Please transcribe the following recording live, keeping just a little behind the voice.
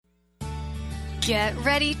Get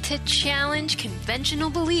ready to challenge conventional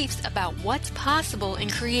beliefs about what's possible in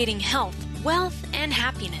creating health, wealth, and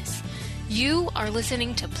happiness. You are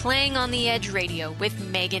listening to Playing on the Edge Radio with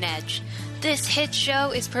Megan Edge. This hit show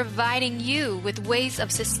is providing you with ways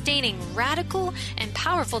of sustaining radical and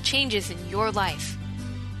powerful changes in your life.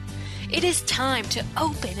 It is time to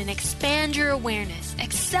open and expand your awareness,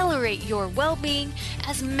 accelerate your well-being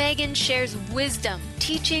as Megan shares wisdom,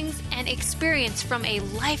 teachings, and experience from a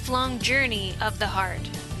lifelong journey of the heart.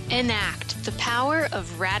 Enact the power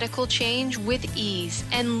of radical change with ease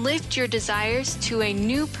and lift your desires to a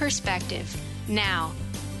new perspective. Now,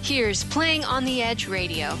 here's Playing on the Edge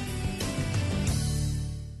Radio.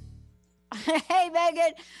 Hey,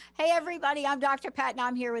 Megan. Hey, everybody. I'm Dr. Pat, and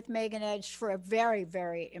I'm here with Megan Edge for a very,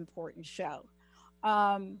 very important show.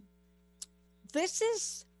 This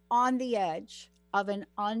is on the edge of an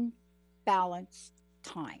unbalanced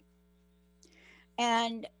time.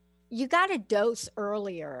 And you got a dose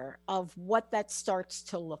earlier of what that starts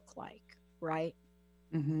to look like, right?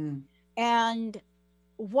 Mm-hmm. And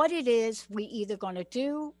what it is we either going to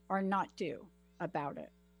do or not do about it.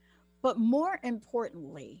 But more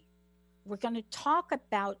importantly, we're going to talk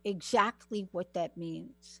about exactly what that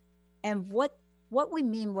means and what we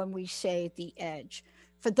mean when we say the edge.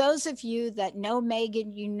 For those of you that know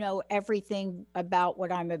Megan, you know everything about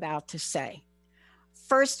what I'm about to say.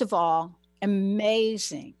 First of all,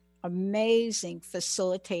 amazing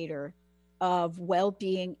facilitator of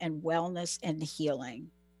well-being and wellness and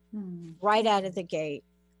healing. Right out of the gate,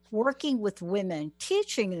 working with women,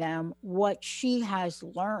 teaching them what she has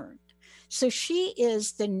learned. So she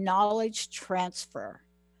is the knowledge transfer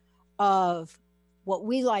of what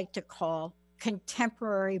we like to call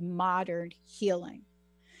contemporary modern healing.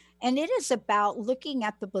 And it is about looking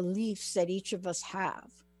at the beliefs that each of us have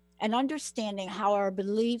and understanding how our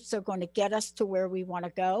beliefs are going to get us to where we want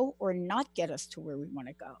to go or not get us to where we want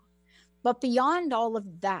to go. But beyond all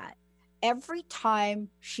of that, every time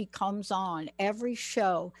she comes on, every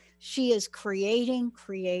show, she is creating.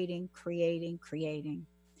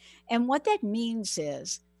 And what that means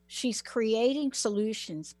is she's creating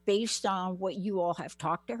solutions based on what you all have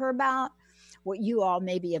talked to her about, what you all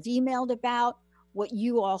maybe have emailed about, what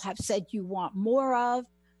you all have said you want more of.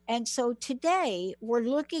 And so today we're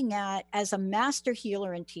looking at, as a master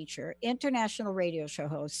healer and teacher, international radio show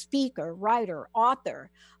host, speaker, writer, author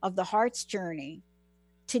of The Heart's Journey.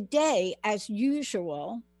 Today, as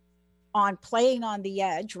usual, on Playing on the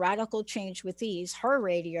Edge, Radical Change with Ease, her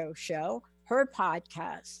radio show, her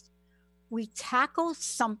podcast, we tackle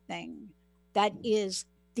something that is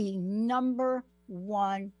the number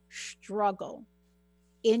one struggle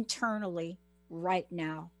internally right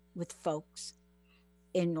now with folks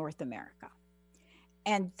in North America.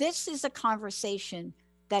 And this is a conversation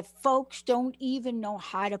that folks don't even know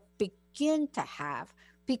how to begin to have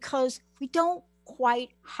because we don't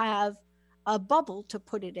quite have a bubble to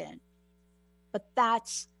put it in. But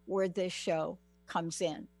that's where this show comes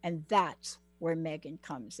in, and that's where Megan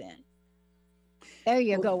comes in. There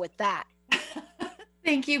you go with that.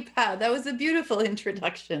 Thank you, Pat. That was a beautiful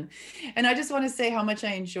introduction. And I just want to say how much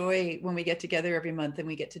I enjoy when we get together every month and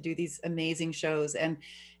we get to do these amazing shows and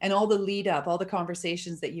all the lead up, all the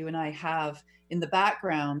conversations that you and I have in the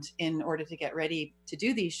background in order to get ready to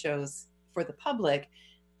do these shows for the public,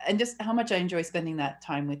 and just how much I enjoy spending that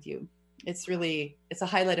time with you. It's a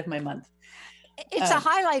highlight of my month. It's a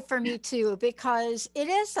highlight for me too, because it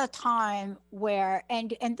is a time where,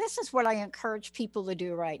 and this is what I encourage people to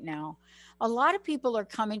do right now. A lot of people are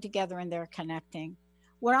coming together and they're connecting.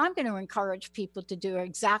 What I'm going to encourage people to do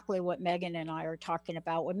exactly what Megan and I are talking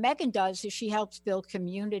about. What Megan does is she helps build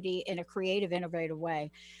community in a creative, innovative way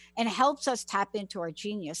and helps us tap into our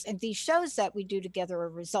genius. And these shows that we do together are a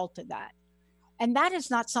result of that. And that is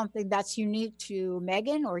not something that's unique to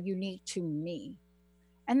Megan or unique to me.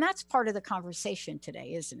 And that's part of the conversation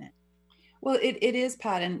today, isn't it? Well, it is,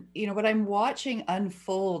 Pat. And, you know, what I'm watching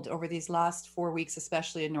unfold over these last 4 weeks,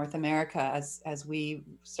 especially in North America, as we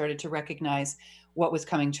started to recognize what was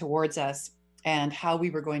coming towards us and how we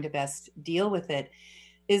were going to best deal with it,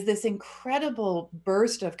 is this incredible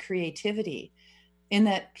burst of creativity in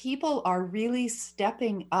that people are really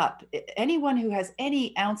stepping up. Anyone who has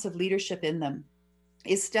any ounce of leadership in them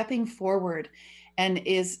is stepping forward and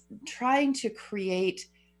is trying to create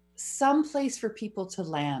some place for people to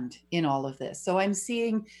land in all of this. So I'm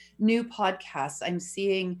seeing new podcasts. I'm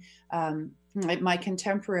seeing my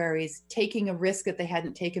contemporaries taking a risk that they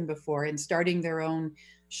hadn't taken before and starting their own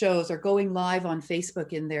shows or going live on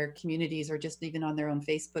Facebook in their communities or just even on their own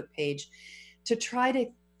Facebook page to try to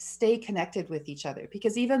stay connected with each other.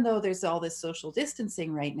 Because even though there's all this social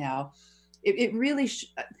distancing right now, it really,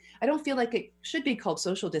 I don't feel like it should be called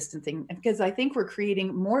social distancing, because I think we're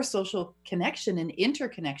creating more social connection and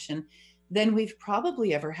interconnection than we've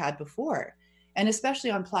probably ever had before. And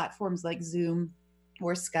especially on platforms like Zoom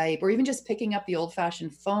or Skype, or even just picking up the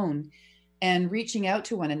old-fashioned phone and reaching out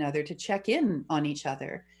to one another to check in on each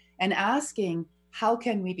other and asking, how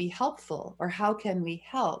can we be helpful, or how can we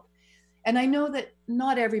help? And I know that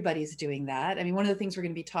not everybody's doing that. I mean, one of the things we're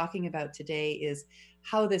going to be talking about today is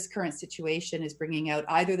how this current situation is bringing out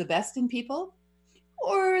either the best in people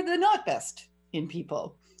or the not best in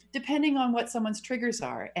people, depending on what someone's triggers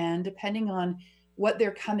are and depending on what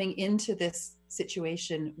they're coming into this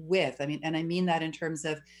situation with. I mean that in terms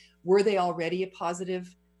of, were they already a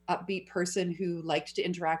positive, upbeat person who liked to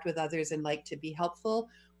interact with others and liked to be helpful,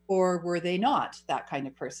 or were they not that kind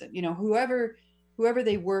of person? You know, whoever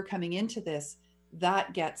they were coming into this,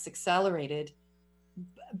 that gets accelerated.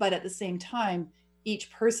 But at the same time,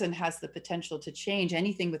 each person has the potential to change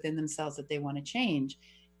anything within themselves that they want to change.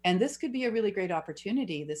 And this could be a really great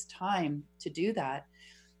opportunity, this time, to do that.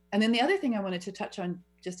 And then the other thing I wanted to touch on,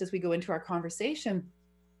 just as we go into our conversation,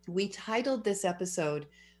 we titled this episode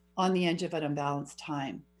On the Edge of an Unbalanced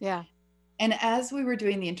Time. Yeah. And as we were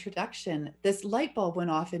doing the introduction, this light bulb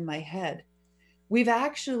went off in my head. We've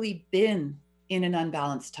actually been in an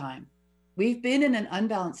unbalanced time. We've been in an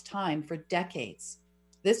unbalanced time for decades.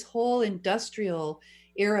 This whole industrial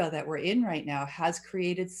era that we're in right now has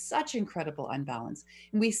created such incredible unbalance.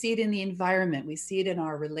 And we see it in the environment. We see it in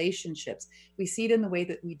our relationships. We see it in the way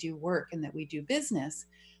that we do work and that we do business.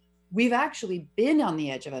 We've actually been on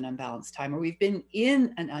the edge of an unbalanced time, or we've been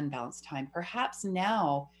in an unbalanced time. Perhaps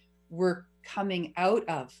now we're coming out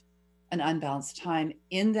of an unbalanced time,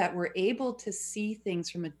 in that we're able to see things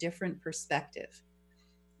from a different perspective.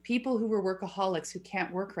 People who were workaholics, who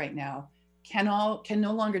can't work right now, can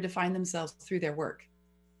no longer define themselves through their work,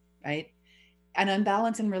 right? An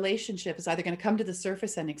imbalance in relationship is either going to come to the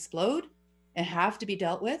surface and explode and have to be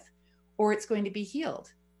dealt with, or it's going to be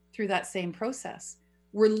healed through that same process.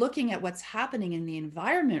 We're looking at what's happening in the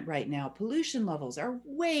environment right now. Pollution levels are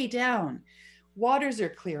way down. Waters are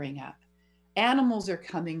clearing up. Animals are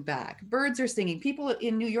coming back. Birds are singing. People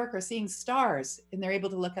in New York are seeing stars and they're able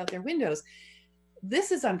to look out their windows.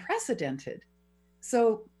 This is unprecedented.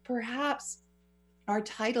 So perhaps our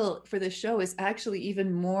title for the show is actually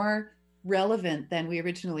even more relevant than we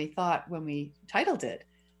originally thought when we titled it.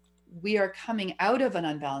 We are coming out of an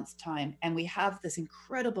unbalanced time, and we have this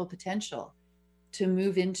incredible potential to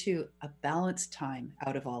move into a balanced time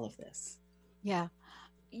out of all of this. Yeah.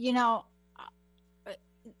 You know,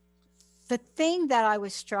 the thing that I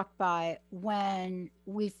was struck by when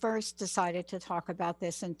we first decided to talk about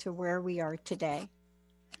this and to where we are today,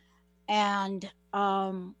 and I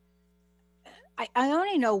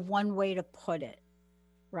only know one way to put it,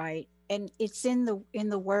 right? And it's in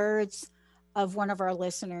the words of one of our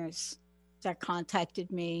listeners that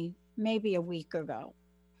contacted me maybe a week ago.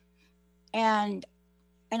 And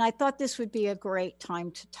I thought this would be a great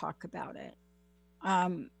time to talk about it.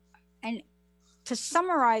 And to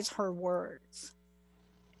summarize her words,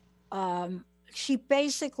 she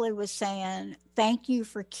basically was saying, thank you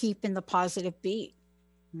for keeping the positive beat.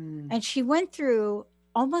 And she went through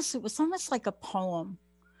it was almost like a poem.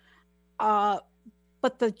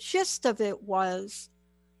 But the gist of it was,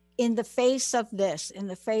 in the face of this, in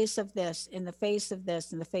the face of this, in the face of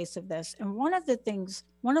this, in the face of this. And one of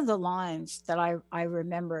the lines that I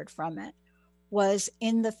remembered from it was,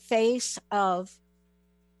 in the face of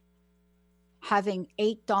having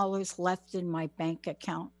 $8 left in my bank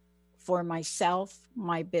account for myself,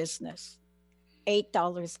 my business,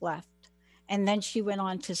 $8 left. And then she went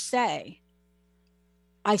on to say,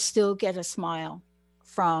 I still get a smile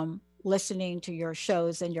from listening to your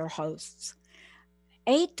shows and your hosts.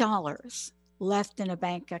 $8 left in a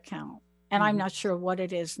bank account. And I'm not sure what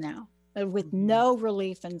it is now, with no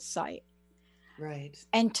relief in sight. Right.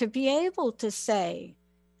 And to be able to say,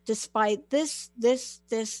 despite this,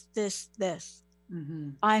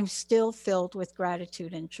 I'm still filled with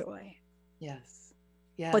gratitude and joy. Yes.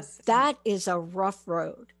 Yes. But that is a rough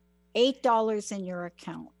road. $8 in your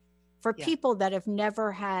account for people that have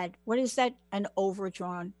never had, what is that, an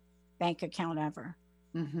overdrawn bank account ever.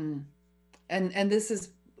 And this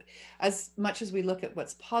is, as much as we look at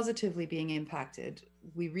what's positively being impacted,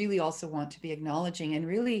 we really also want to be acknowledging and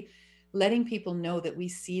really letting people know that we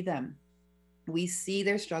see them. We see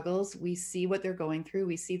their struggles. We see what they're going through.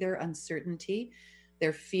 We see their uncertainty,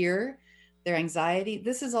 their fear, their anxiety.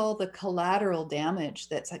 This is all the collateral damage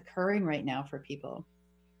that's occurring right now for people.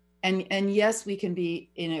 And yes, we can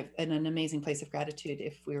be in an amazing place of gratitude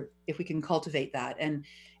if we can cultivate that. And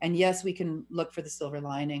yes, we can look for the silver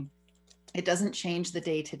lining. It doesn't change the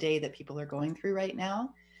day to day that people are going through right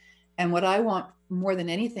now. And what I want more than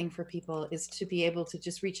anything for people is to be able to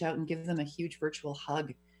just reach out and give them a huge virtual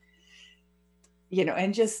hug,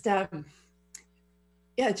 and just,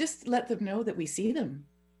 just let them know that we see them.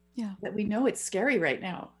 Yeah. That we know it's scary right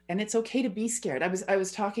now, and it's okay to be scared. I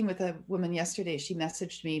was talking with a woman yesterday. She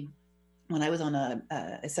messaged me when I was on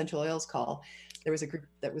a essential oils call. There was a group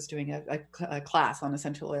that was doing a class on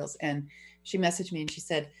essential oils, and she messaged me and she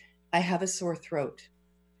said, "I have a sore throat.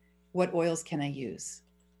 What oils can I use?"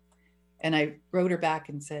 And I wrote her back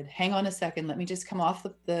and said, "Hang on a second. Let me just come off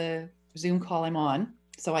the Zoom call I'm on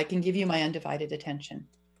so I can give you my undivided attention."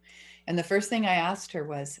 And the first thing I asked her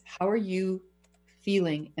was, "How are you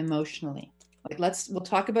feeling emotionally?" Like, we'll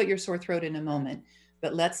talk about your sore throat in a moment,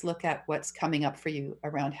 but let's look at what's coming up for you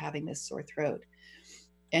around having this sore throat.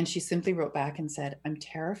 And she simply wrote back and said, "I'm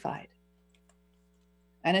terrified."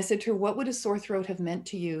 And I said to her, "What would a sore throat have meant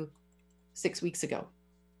to you 6 weeks ago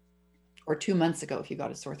or 2 months ago if you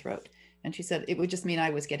got a sore throat?" And she said, "It would just mean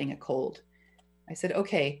I was getting a cold." I said,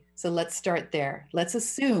 "Okay, so let's start there. Let's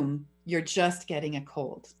assume you're just getting a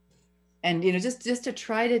cold." And, just to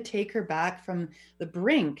try to take her back from the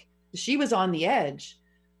brink. She was on the edge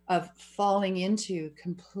of falling into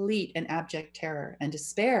complete and abject terror and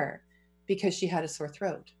despair because she had a sore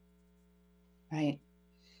throat, right?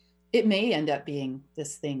 It may end up being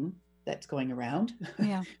this thing that's going around.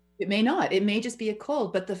 Yeah. It may not. It may just be a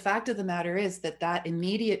cold. But the fact of the matter is that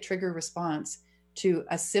immediate trigger response to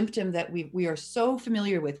a symptom that we are so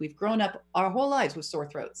familiar with, we've grown up our whole lives with sore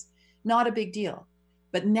throats, not a big deal.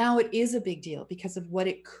 But now it is a big deal because of what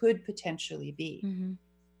it could potentially be,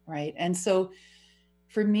 right? And so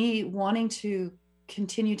for me, wanting to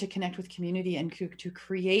continue to connect with community and to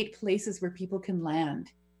create places where people can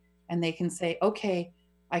land and they can say, "Okay,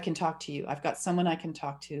 I can talk to you. I've got someone I can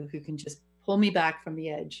talk to who can just pull me back from the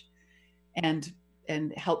edge and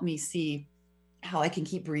help me see how I can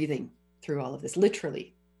keep breathing through all of this,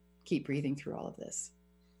 literally keep breathing through all of this."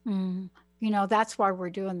 That's why we're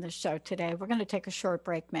doing this show today. We're going to take a short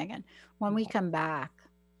break, Megan. When we come back,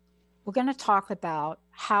 we're going to talk about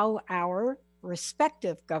how our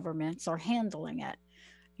respective governments are handling it.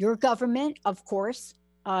 Your government, of course,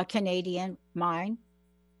 Canadian, mine,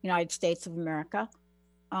 United States of America.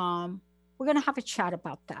 We're going to have a chat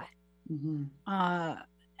about that.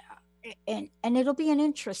 And it'll be an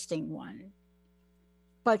interesting one.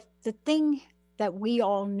 But the thing that we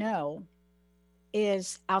all know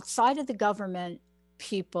is outside of the government,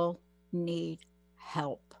 people need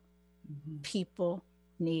help. People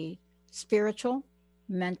need spiritual,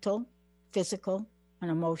 mental, physical,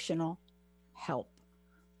 and emotional help.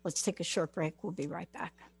 Let's take a short break. We'll be right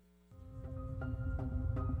back.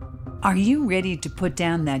 Are you ready to put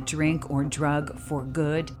down that drink or drug for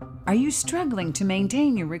good? Are you struggling to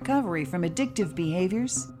maintain your recovery from addictive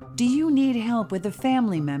behaviors? Do you need help with a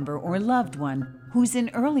family member or loved one who's in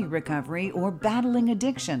early recovery or battling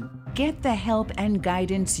addiction? Get the help and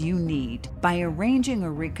guidance you need by arranging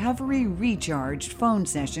a Recovery Recharged phone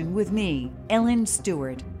session with me, Ellen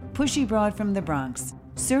Stewart, Pushy Broad from the Bronx,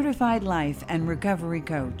 certified life and recovery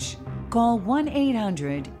coach. Call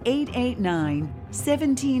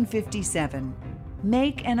 1-800-889-1757.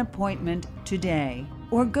 Make an appointment today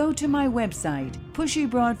or go to my website,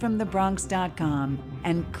 pushybroadfromthebronx.com,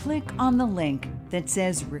 and click on the link that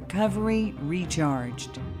says Recovery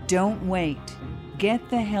Recharged. Don't wait. Get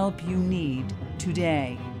the help you need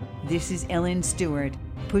today. This is Ellen Stewart,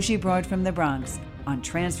 Pushy Broad from the Bronx, on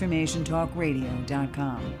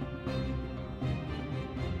TransformationTalkRadio.com.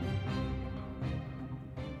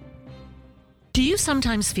 Do you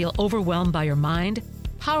sometimes feel overwhelmed by your mind?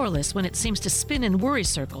 Powerless when it seems to spin in worry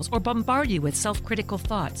circles or bombard you with self-critical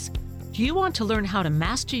thoughts? Do you want to learn how to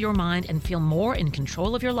master your mind and feel more in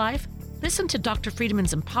control of your life? Listen to Dr.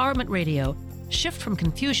 Friedman's Empowerment Radio. Shift from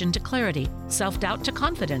confusion to clarity, self-doubt to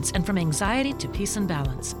confidence, and from anxiety to peace and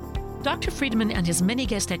balance. Dr. Friedman and his many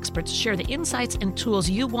guest experts share the insights and tools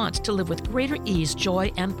you want to live with greater ease, joy,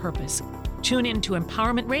 and purpose. Tune in to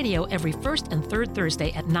Empowerment Radio every first and third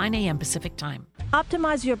Thursday at 9 a.m. Pacific Time.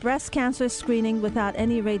 Optimize your breast cancer screening without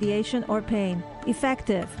any radiation or pain.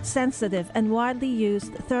 Effective, sensitive, and widely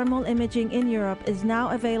used thermal imaging in Europe is now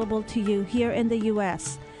available to you here in the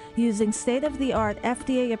U.S. Using state-of-the-art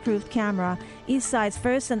FDA-approved camera, Eastside's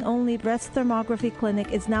first and only breast thermography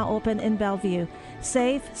clinic is now open in Bellevue.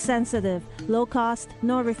 Safe, sensitive, low cost,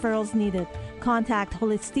 no referrals needed. Contact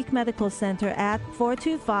Holistic Medical Center at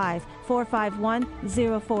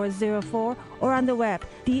 425-451-0404 or on the web,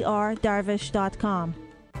 drdarvish.com.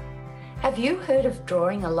 Have you heard of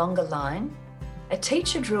drawing a longer line? A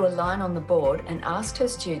teacher drew a line on the board and asked her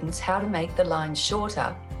students how to make the line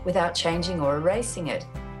shorter without changing or erasing it.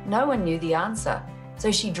 No one knew the answer,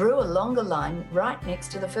 so she drew a longer line right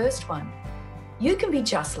next to the first one. You can be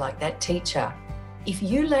just like that teacher. If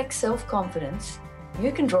you lack self-confidence,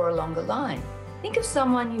 you can draw a longer line. Think of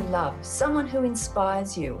someone you love, someone who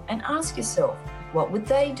inspires you, and ask yourself, what would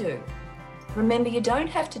they do? Remember, you don't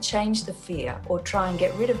have to change the fear or try and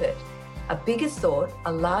get rid of it. A bigger thought,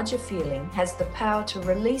 a larger feeling, has the power to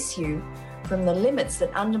release you from the limits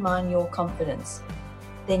that undermine your confidence.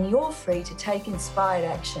 Then you're free to take inspired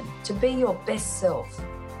action, to be your best self.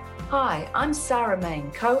 Hi, I'm Sarah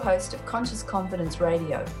Main, co-host of Conscious Confidence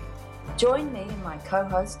Radio. Join me and my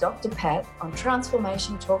co-host Dr. Pat on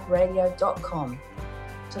transformationtalkradio.com.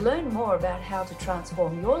 To learn more about how to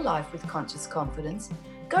transform your life with conscious confidence,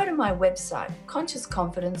 go to my website,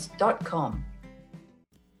 consciousconfidence.com.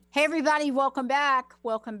 Hey, everybody, welcome back.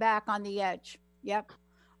 Welcome back on The Edge. Yep.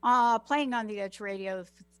 Playing on The Edge Radio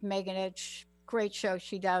with Megan Edge. Great show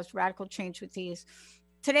she does, Radical Change with Ease.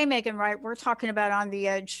 Today, Megan, right, we're talking about on the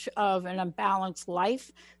edge of an unbalanced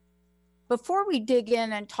life. Before we dig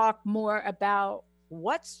in and talk more about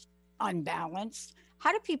what's unbalanced,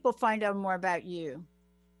 how do people find out more about you?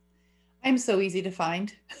 I'm so easy to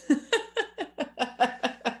find.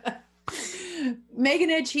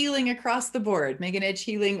 Megan Edge Healing across the board. Megan Edge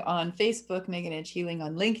Healing on Facebook, Megan Edge Healing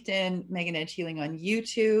on LinkedIn, Megan Edge Healing on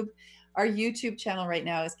YouTube. Our YouTube channel right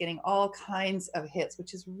now is getting all kinds of hits,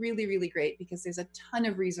 which is really, really great because there's a ton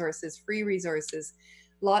of resources, free resources.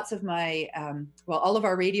 Lots of my, all of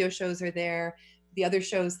our radio shows are there. The other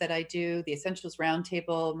shows that I do, the Essentials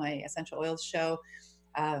Roundtable, my Essential Oils show,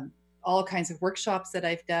 all kinds of workshops that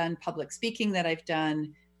I've done, public speaking that I've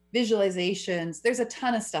done, visualizations. There's a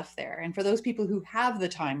ton of stuff there. And for those people who have the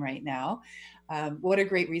time right now, what a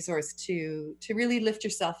great resource to really lift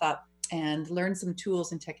yourself up and learn some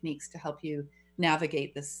tools and techniques to help you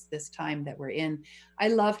navigate this time that we're in. I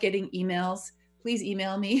love getting emails. Please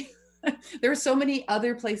email me. There are so many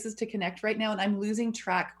other places to connect right now, and I'm losing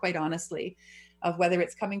track, quite honestly, of whether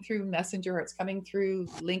it's coming through Messenger or it's coming through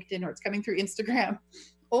LinkedIn or it's coming through Instagram.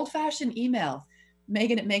 Old-fashioned email,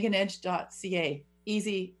 megan@meganedge.ca.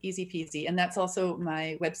 Easy peasy. And that's also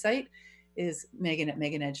my website is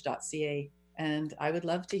megan@meganedge.ca. And I would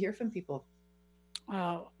love to hear from people.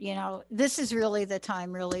 Oh, this is really the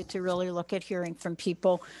time to look at hearing from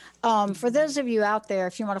people. For those of you out there,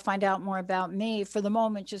 if you want to find out more about me, for the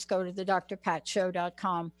moment, just go to the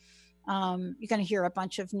drpatshow.com. You're going to hear a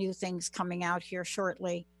bunch of new things coming out here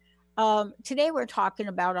shortly. Today, we're talking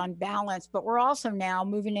about unbalance, but we're also now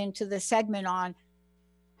moving into the segment on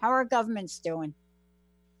how our government's doing.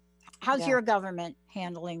 How's your government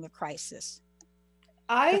handling the crisis?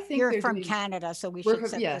 I think you're from Canada, so we should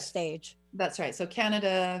set the stage. That's right. So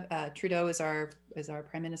Canada, Trudeau is our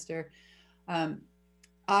prime minister.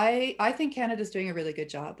 I think Canada's doing a really good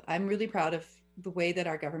job. I'm really proud of the way that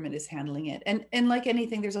our government is handling it. And like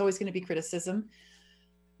anything, there's always going to be criticism.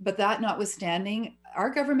 But that notwithstanding, our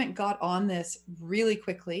government got on this really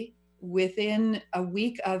quickly. Within a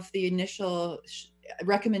week of the initial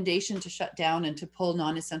recommendation to shut down and to pull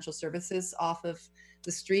non-essential services off of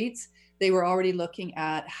the streets, they were already looking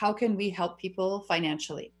at how can we help people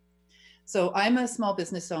financially. So I'm a small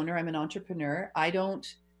business owner. I'm an entrepreneur. I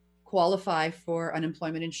don't qualify for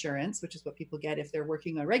unemployment insurance, which is what people get if they're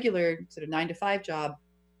working a regular sort of 9-to-5 job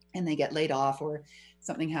and they get laid off or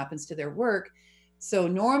something happens to their work. So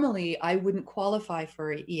normally I wouldn't qualify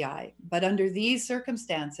for an EI, but under these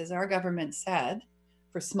circumstances, our government said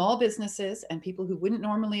for small businesses and people who wouldn't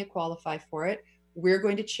normally qualify for it, we're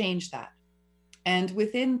going to change that. And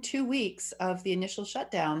within 2 weeks of the initial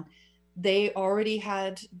shutdown, they already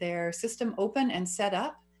had their system open and set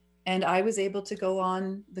up. And I was able to go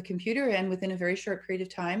on the computer and within a very short period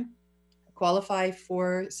of time, qualify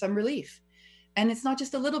for some relief. And it's not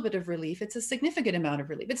just a little bit of relief, it's a significant amount of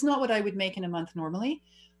relief. It's not what I would make in a month normally,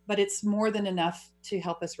 but it's more than enough to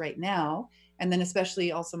help us right now. And then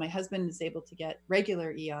especially also my husband is able to get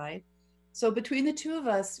regular EI. So between the two of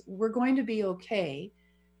us, we're going to be okay.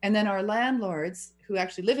 And then our landlords who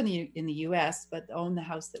actually live in the US, but own the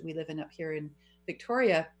house that we live in up here in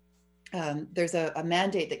Victoria, there's a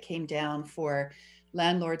mandate that came down for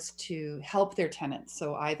landlords to help their tenants.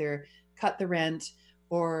 So either cut the rent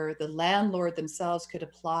or the landlord themselves could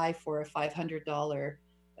apply for a $500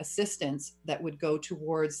 assistance that would go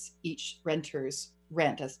towards each renter's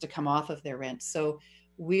rent as to come off of their rent. So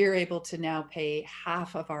we're able to now pay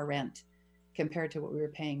half of our rent compared to what we were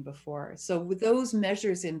paying before. So with those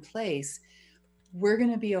measures in place, we're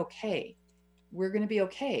going to be okay. We're going to be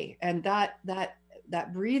okay. And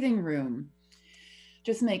that breathing room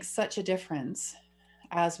just makes such a difference.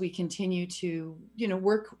 as we continue to,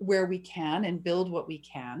 work where we can and build what we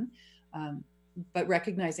can, but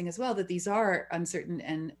recognizing as well that these are uncertain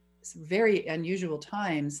and very unusual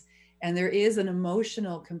times, and there is an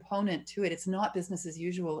emotional component to it. It's not business as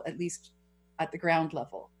usual, at least at the ground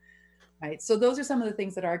level, right? So those are some of the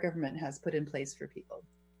things that our government has put in place for people.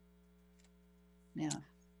 Yeah.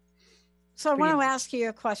 So I want to ask you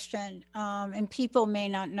a question, and people may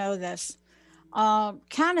not know this.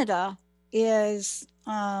 Canada is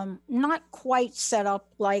not quite set up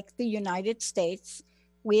like the United States.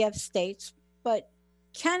 We have states, but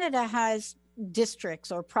Canada has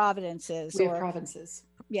districts or provinces. We have provinces.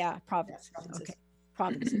 Yeah, provinces. Yes, provinces. Okay,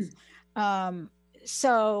 provinces.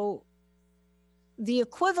 So the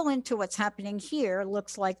equivalent to what's happening here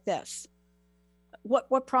looks like this.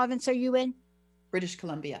 What province are you in? British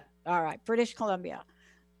Columbia. All right, British Columbia.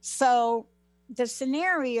 So the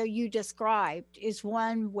scenario you described is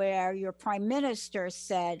one where your prime minister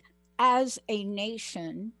said, as a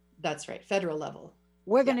nation, that's right, federal level,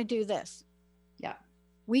 we're going to do this. Yeah.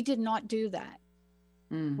 We did not do that.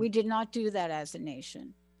 We did not do that as a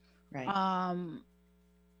nation. Right.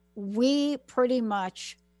 We pretty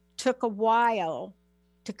much took a while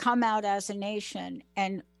to come out as a nation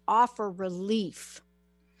and offer relief.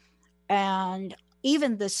 And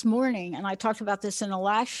even this morning, and I talked about this in the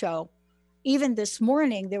last show, even this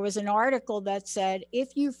morning, there was an article that said,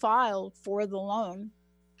 if you filed for the loan,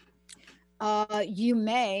 you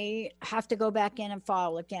may have to go back in and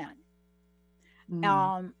file again.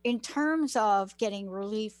 In terms of getting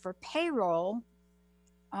relief for payroll,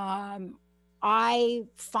 I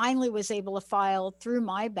finally was able to file through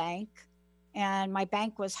my bank, and my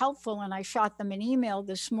bank was helpful. And I shot them an email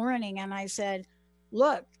this morning and I said,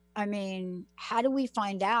 look, I mean, how do we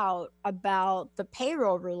find out about the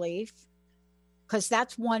payroll relief? Because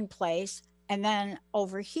that's one place. And then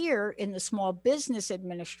over here in the Small Business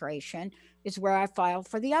Administration is where I filed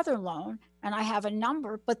for the other loan. And I have a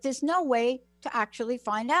number, but there's no way to actually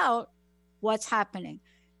find out what's happening.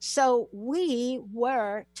 So we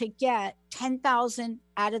were to get 10,000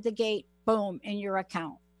 out of the gate, boom, in your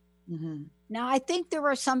account. Now, I think there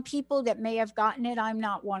are some people that may have gotten it. I'm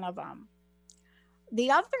not one of them.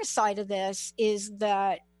 The other side of this is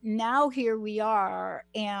that now here we are,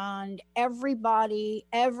 and everybody,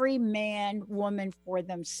 every man, woman for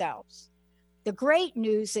themselves. The great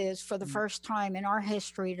news is, for the first time in our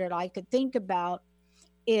history that I could think about,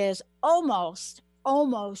 is almost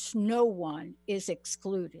no one is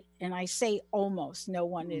excluded. And I say almost no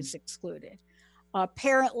one is excluded.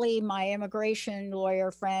 Apparently, my immigration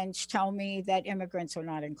lawyer friends tell me that immigrants are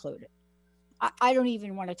not included. I don't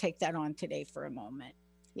even want to take that on today for a moment.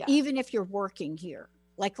 Yeah. Even if you're working here,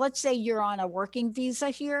 like let's say you're on a working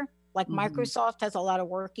visa here, like Microsoft has a lot of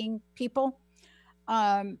working people.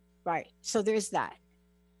 Right. So there's that.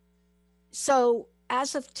 So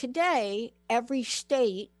as of today, every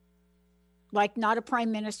state, like not a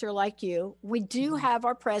prime minister like you, we do have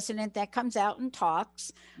our president that comes out and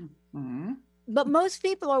talks. But most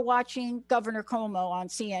people are watching Governor Cuomo on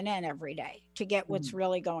CNN every day to get what's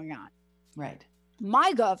really going on. Right.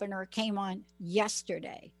 My governor came on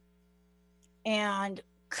yesterday and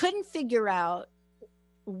couldn't figure out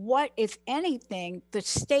what, if anything, the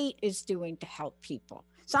state is doing to help people.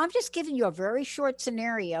 So I'm just giving you a very short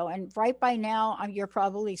scenario. And right by now, you're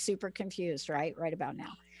probably super confused, right? Right about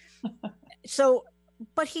now. So,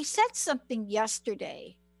 but he said something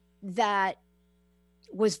yesterday that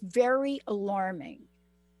was very alarming.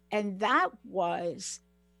 And that was,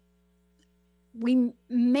 we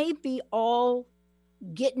may be all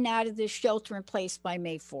getting out of this shelter in place by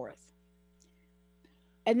May 4th.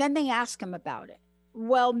 And then they ask him about it.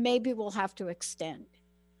 Well, maybe we'll have to extend.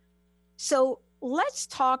 So let's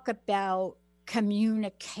talk about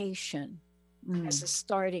communication as a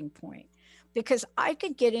starting point, because I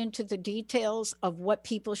could get into the details of what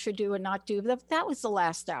people should do and not do. That was the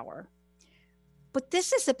last hour. But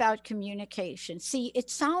this is about communication. See, it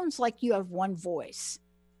sounds like you have one voice.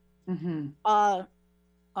 Well,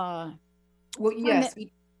 yes,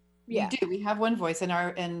 we do. We have one voice,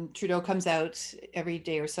 and Trudeau comes out every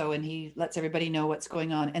day or so, and he lets everybody know what's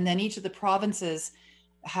going on. And then each of the provinces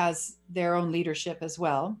has their own leadership as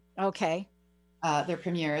well. Okay. Their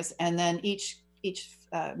premiers, and then each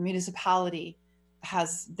municipality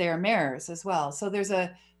has their mayors as well. So there's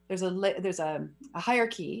a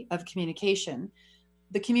hierarchy of communication.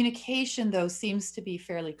 The communication, though, seems to be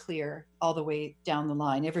fairly clear all the way down the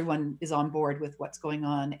line. Everyone is on board with what's going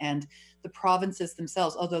on, and the provinces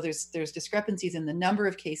themselves, although there's discrepancies in the number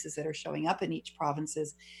of cases that are showing up in each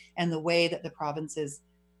provinces and the way that the provinces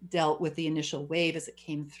dealt with the initial wave as it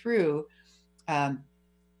came through,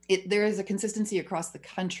 there is a consistency across the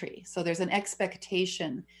country. So there's an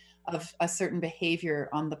expectation of a certain behavior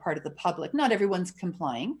on the part of the public. Not everyone's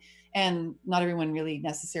complying, and not everyone really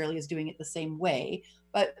necessarily is doing it the same way.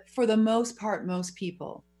 But for the most part, most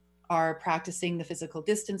people are practicing the physical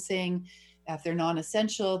distancing. If they're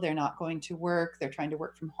non-essential, they're not going to work. They're trying to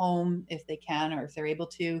work from home if they can, or if they're able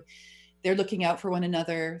to. They're looking out for one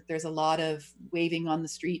another. There's a lot of waving on the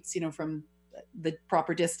streets, from the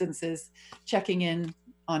proper distances, checking in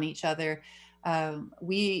on each other.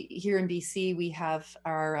 We here in BC, we have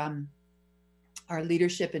our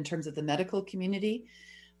leadership in terms of the medical community.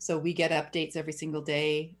 So we get updates every single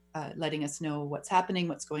day, letting us know what's happening,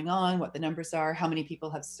 what's going on, what the numbers are, how many people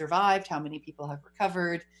have survived, how many people have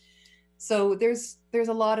recovered. So there's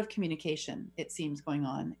a lot of communication, it seems, going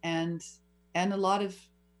on, and a lot of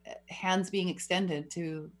hands being extended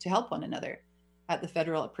to help one another at the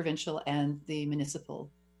federal, provincial, and the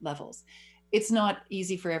municipal levels. It's not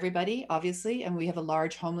easy for everybody, obviously, and we have a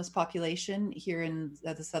large homeless population here in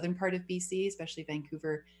the southern part of BC, especially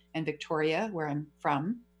Vancouver and Victoria, where I'm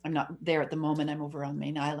from. I'm not there at the moment. I'm over on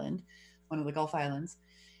Main Island, one of the Gulf Islands.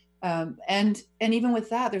 And even with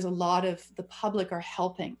that, there's a lot of the public are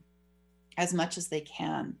helping as much as they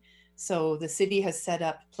can. So the city has set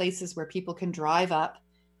up places where people can drive up,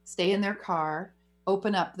 stay in their car,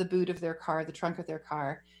 open up the boot of their car, the trunk of their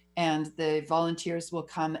car, and the volunteers will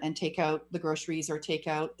come and take out the groceries or take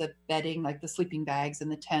out the bedding, like the sleeping bags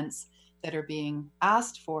and the tents that are being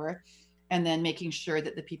asked for, and then making sure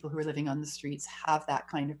that the people who are living on the streets have that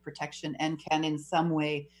kind of protection and can in some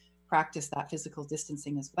way practice that physical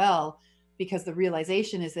distancing as well. Because the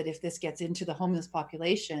realization is that if this gets into the homeless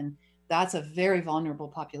population, that's a very vulnerable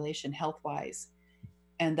population health-wise.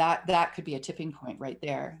 And that could be a tipping point right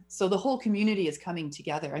there. So the whole community is coming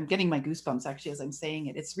together. I'm getting my goosebumps actually as I'm saying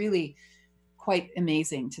it. It's really quite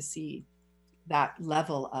amazing to see that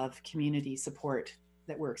level of community support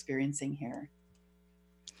that we're experiencing here.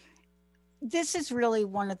 This is really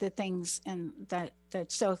one of the things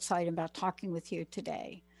that's so exciting about talking with you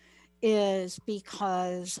today, is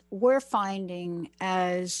because we're finding,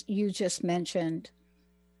 as you just mentioned,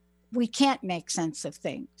 we can't make sense of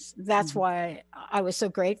things. That's why I was so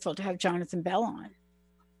grateful to have Jonathan Bell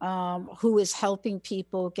on, who is helping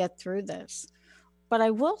people get through this. But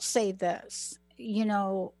I will say this,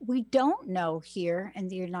 we don't know here in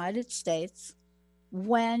the United States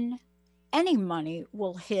when any money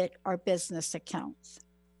will hit our business accounts.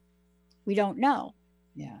 We don't know.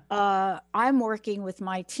 Yeah. I'm working with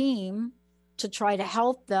my team to try to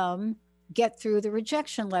help them get through the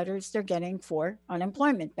rejection letters they're getting for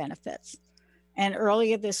unemployment benefits. And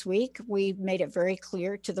earlier this week, we made it very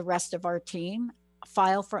clear to the rest of our team,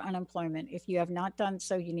 file for unemployment. If you have not done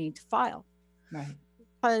so, you need to file. Right.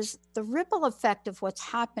 Because the ripple effect of what's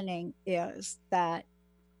happening is that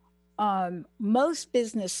most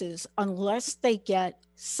businesses, unless they get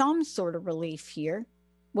some sort of relief here,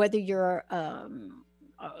 whether you're a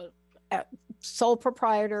sole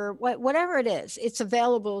proprietor, whatever it is, it's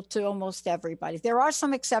available to almost everybody. There are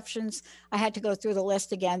some exceptions. I had to go through the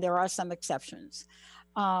list again. There are some exceptions.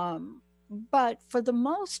 But for the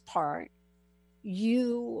most part,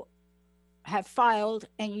 you have filed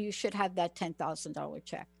and you should have that $10,000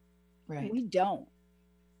 check. Right. We don't.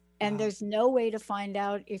 And there's no way to find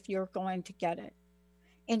out if you're going to get it.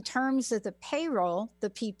 In terms of the payroll,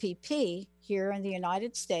 the PPP here in the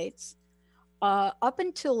United States, up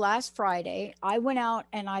until last Friday, I went out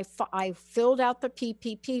and I filled out the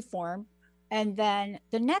PPP form. And then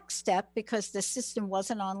the next step, because the system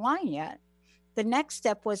wasn't online yet, the next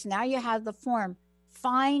step was, now you have the form,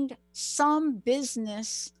 find some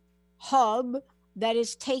business hub that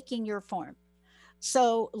is taking your form.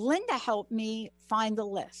 So Linda helped me find the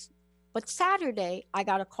list. But Saturday, I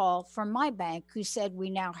got a call from my bank who said,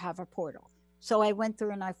 we now have a portal. So I went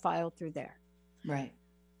through and I filed through there. Right.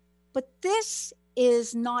 But this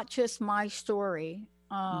is not just my story.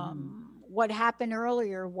 What happened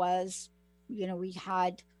earlier was, we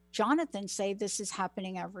had Jonathan say this is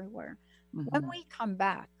happening everywhere. When we come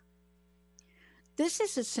back, this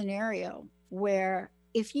is a scenario where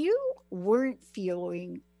if you weren't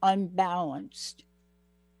feeling unbalanced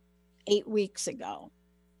 8 weeks ago,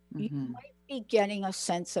 you might be getting a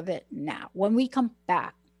sense of it now. When we come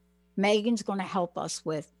back, Megan's going to help us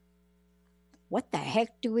with, what the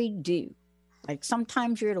heck do we do? Like,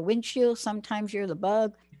 sometimes you're the windshield, sometimes you're the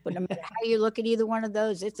bug, but no matter how you look at either one of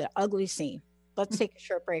those, it's an ugly scene. Let's take a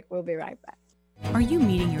short break. We'll be right back. Are you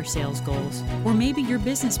meeting your sales goals? Or maybe your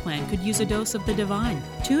business plan could use a dose of the divine.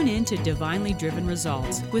 Tune in to Divinely Driven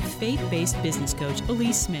Results with faith-based business coach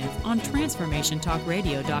Elise Smith on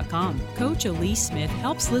TransformationTalkRadio.com. Coach Elise Smith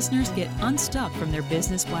helps listeners get unstuck from their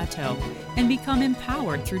business plateau and become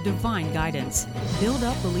empowered through divine guidance. Build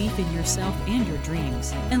up belief in yourself and your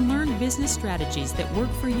dreams, and learn business strategies that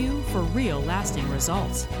work for you for real lasting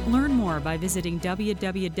results. Learn more by visiting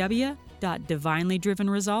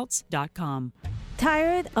www.divinelydrivenresults.com.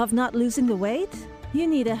 Tired of not losing the weight? You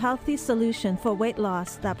need a healthy solution for weight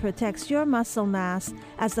loss that protects your muscle mass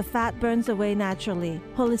as the fat burns away naturally.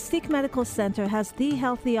 Holistic Medical Center has the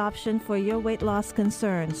healthy option for your weight loss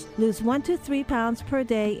concerns. Lose 1 to 3 pounds per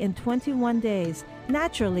day in 21 days,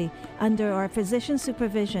 naturally, under our physician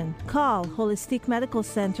supervision. Call Holistic Medical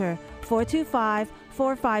Center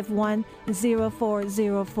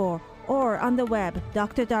 425-451-0404. or on the web,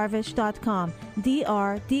 drdarvish.com,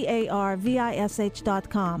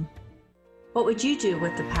 drdarvish.com. What would you do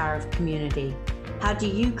with the power of community? How do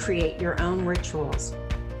you create your own rituals?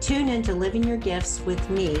 Tune in to Living Your Gifts with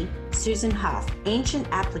me, Susan Huff, Ancient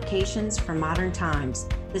Applications for Modern Times,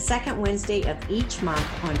 the second Wednesday of each month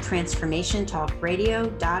on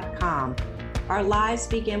TransformationTalkRadio.com. Our lives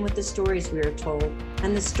begin with the stories we are told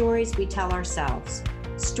and the stories we tell ourselves.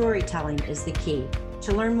 Storytelling is the key.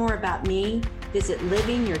 To learn more about me, visit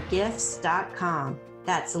livingyourgifts.com.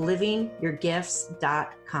 That's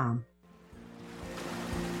livingyourgifts.com.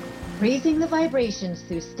 Raising the vibrations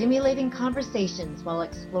through stimulating conversations while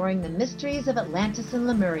exploring the mysteries of Atlantis and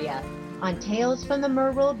Lemuria on Tales from the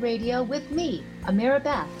Merworld Radio with me, Amira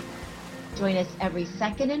Beth. Join us every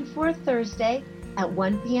second and fourth Thursday at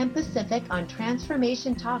 1 p.m. Pacific on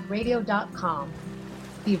TransformationTalkRadio.com.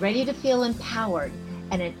 Be ready to feel empowered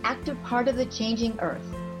and an active part of the changing earth.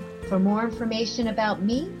 For more information about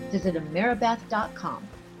me, visit amirabeth.com.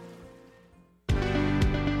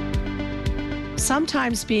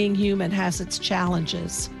 Sometimes being human has its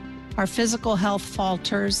challenges. Our physical health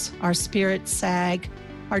falters, our spirits sag,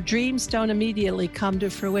 our dreams don't immediately come to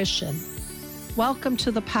fruition. Welcome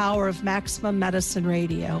to the power of Maximum Medicine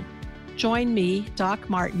Radio. Join me, Doc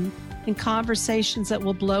Martin, in conversations that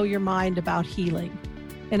will blow your mind about healing.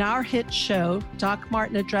 In our hit show, Doc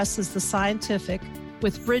Martin addresses the scientific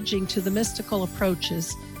with bridging to the mystical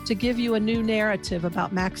approaches to give you a new narrative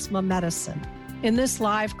about maximum medicine. In this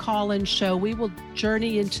live call-in show, we will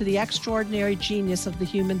journey into the extraordinary genius of the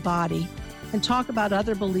human body and talk about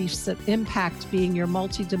other beliefs that impact being your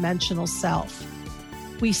multidimensional self.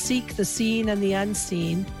 We seek the seen and the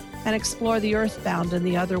unseen and explore the earthbound and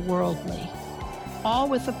the otherworldly, all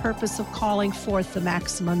with the purpose of calling forth the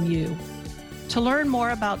maximum you. To learn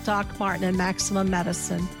more about Doc Martin and Maximum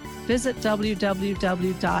Medicine, visit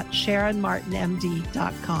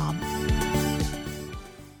www.sharonmartinmd.com.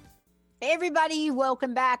 Hey everybody,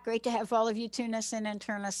 welcome back. Great to have all of you tune us in and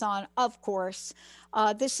turn us on, of course.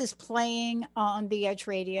 This is Playing on the Edge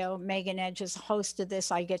Radio. Megan Edge is the host of this.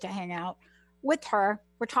 I get to hang out with her.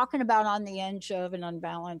 We're talking about on the edge of an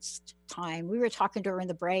unbalanced time. We were talking during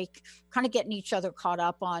the break, kind of getting each other caught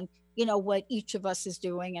up on what each of us is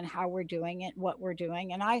doing and how we're doing it, what we're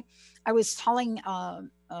doing. And I was telling you,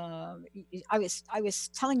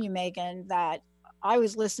 Megan, that I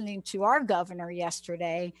was listening to our governor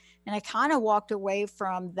yesterday, and I kind of walked away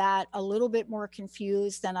from that a little bit more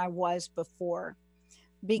confused than I was before,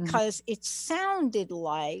 because it sounded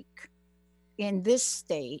like in this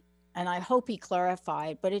state, and I hope he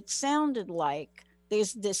clarified, but it sounded like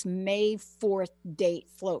there's this May 4th date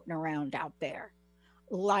floating around out there.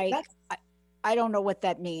 Like, I don't know what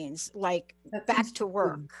that means. Like, back to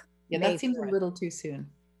work. Yeah, that seems a little too soon.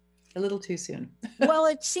 Well,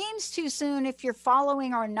 it seems too soon if you're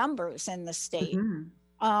following our numbers in the state.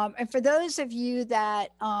 And for those of you that,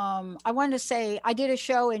 I wanted to say, I did a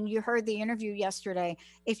show and you heard the interview yesterday.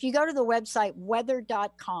 If you go to the website,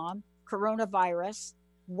 weather.com, coronavirus,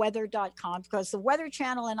 weather.com, because the Weather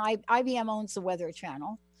Channel and IBM owns the Weather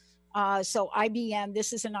Channel. So IBM,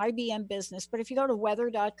 this is an IBM business, but if you go to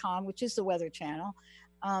weather.com, which is the Weather Channel,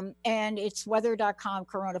 and it's weather.com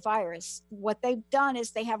coronavirus, what they've done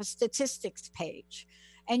is they have a statistics page,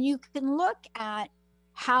 and you can look at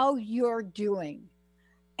how you're doing.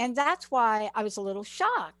 And that's why I was a little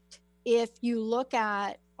shocked if you look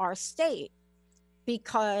at our state,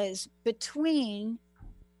 because between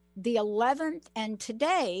the 11th and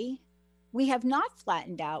today, we have not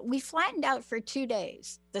flattened out. We flattened out for 2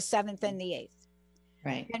 days, the 7th and the 8th.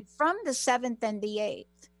 Right. And from the 7th and the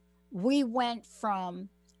 8th, we went from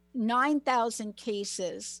 9,000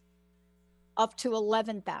 cases up to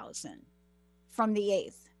 11,000 from the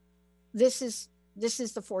 8th. This is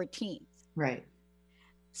the 14th. Right.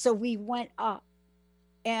 So we went up.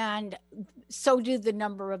 And so do the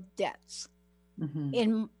number of deaths. Mm-hmm.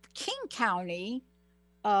 In King County,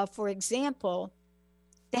 for example,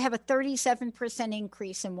 they have a 37%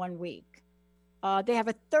 increase in 1 week. They have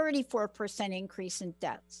a 34% increase in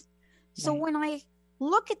deaths. So Right. when I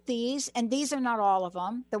look at these, and these are not all of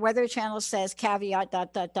them, the Weather Channel says caveat, ...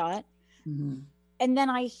 Mm-hmm. And then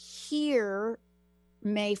I hear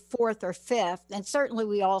May 4th or 5th, and certainly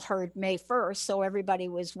we all heard May 1st, so everybody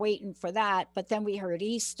was waiting for that, but then we heard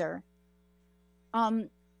Easter. I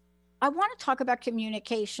want to talk about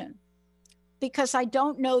communication, because I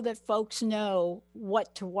don't know that folks know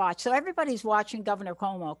what to watch. So everybody's watching Governor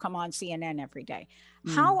Cuomo come on CNN every day.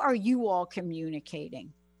 How are you all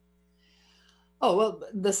communicating? Oh, well,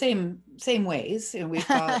 the same ways. And we've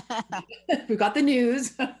got we've got the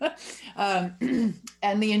news and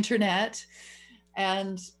the internet.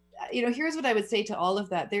 And here's what I would say to all of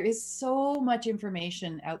that. There is so much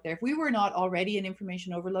information out there. If we were not already in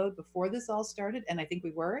information overload before this all started, and I think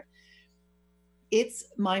we were, it's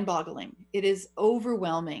mind-boggling. It is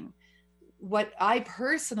overwhelming. What I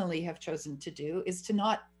personally have chosen to do is to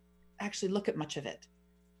not actually look at much of it.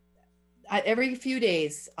 Every few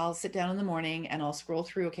days, I'll sit down in the morning and I'll scroll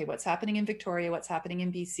through, okay, what's happening in Victoria, what's happening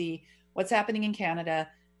in BC, what's happening in Canada,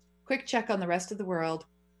 quick check on the rest of the world.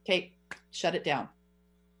 Okay, shut it down.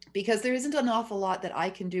 Because there isn't an awful lot that I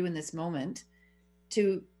can do in this moment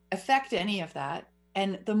to affect any of that.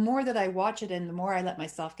 And the more that I watch it and the more I let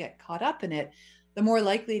myself get caught up in it, the more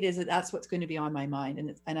likely it is that that's what's going to be on my mind.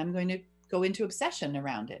 And I'm going to go into obsession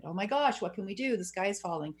around it. Oh my gosh, what can we do? The sky is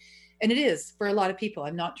falling. And it is for a lot of people.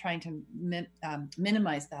 I'm not trying to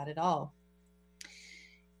minimize that at all.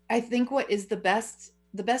 I think what is the best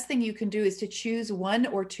thing you can do is to choose 1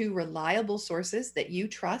 or 2 reliable sources that you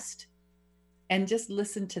trust and just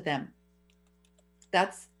listen to them.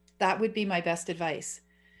 That would be my best advice.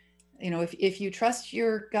 If you trust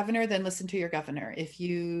your governor, then listen to your governor. If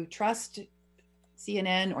you trust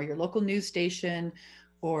CNN or your local news station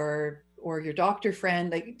or your doctor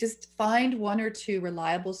friend, just find 1 or 2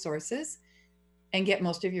 reliable sources and get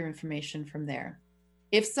most of your information from there.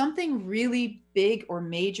 If something really big or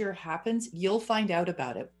major happens, you'll find out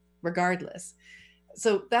about it regardless.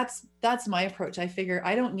 So that's my approach. I figure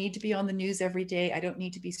I don't need to be on the news every day. I don't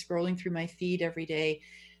need to be scrolling through my feed every day.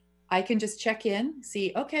 I can just check in,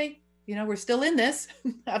 see, okay, we're still in this.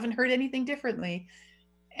 Haven't heard anything differently.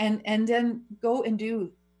 And then go and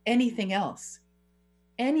do anything else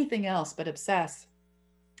but obsess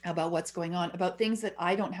about what's going on, about things that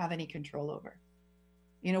I don't have any control over.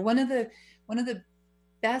 One of the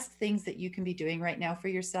best things that you can be doing right now for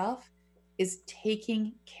yourself is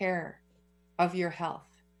taking care of your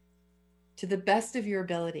health to the best of your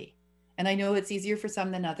ability. And I know it's easier for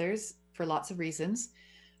some than others for lots of reasons,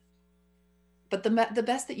 but the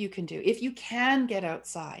best that you can do, if you can get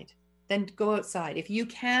outside, then go outside. If you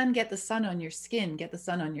can get the sun on your skin, get the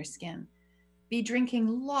sun on your skin. Be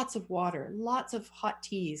drinking lots of water, lots of hot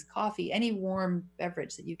teas, coffee, any warm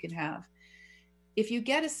beverage that you can have. If you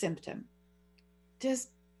get a symptom,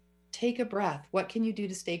 just take a breath. What can you do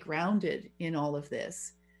to stay grounded in all of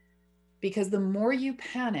this? Because the more you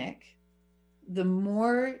panic, the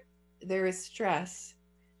more there is stress,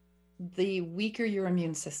 the weaker your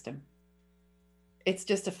immune system. It's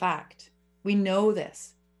just a fact. We know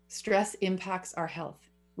this. Stress impacts our health.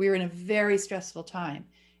 We're in a very stressful time.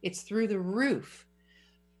 It's through the roof,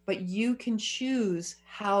 but you can choose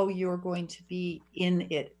how you're going to be in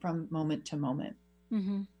it from moment to moment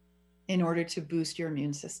in order to boost your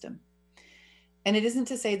immune system. And it isn't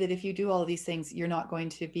to say that if you do all of these things, you're not going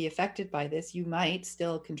to be affected by this. You might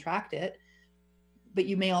still contract it, but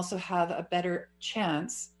you may also have a better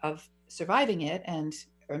chance of surviving it and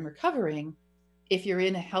recovering if you're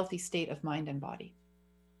in a healthy state of mind and body.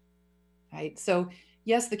 Right? So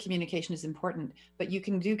yes, the communication is important, but you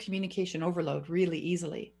can do communication overload really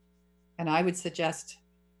easily. And I would suggest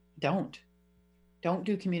don't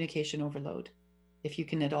do communication overload if you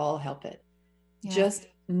can at all help it. Yeah. Just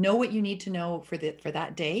know what you need to know for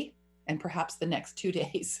that day and perhaps the next 2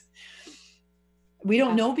 days. We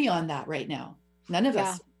don't know beyond that right now. None of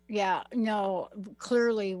us. Yeah, no,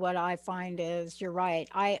 clearly what I find is you're right.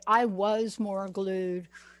 I was more glued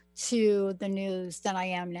to the news than I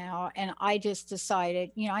am now. And I just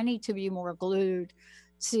decided, I need to be more glued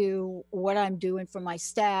to what I'm doing for my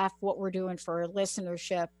staff, what we're doing for our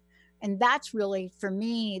listenership. And that's really, for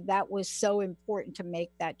me, that was so important to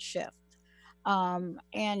make that shift.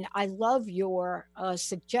 And I love your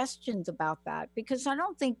suggestions about that, because I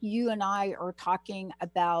don't think you and I are talking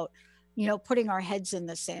about, putting our heads in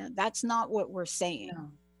the sand. That's not what we're saying,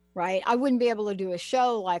 right? I wouldn't be able to do a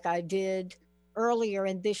show like I did earlier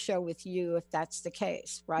in this show with you if that's the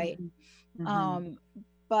case, right? Mm-hmm.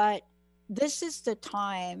 But this is the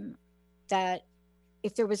time that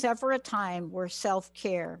if there was ever a time where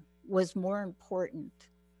self-care was more important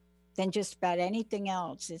than just about anything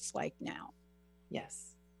else, it's like now.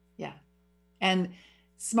 Yes. Yeah. And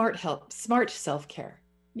smart self-care.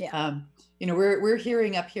 Yeah. We're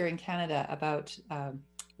hearing up here in Canada about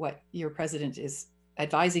what your president is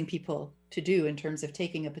advising people to do in terms of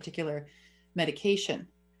taking a particular medication.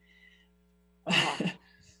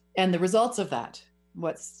 And the results of that,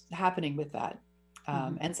 what's happening with that,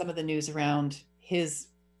 and some of the news around his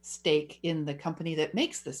stake in the company that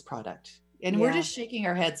makes this product. And we're just shaking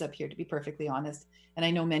our heads up here, to be perfectly honest. And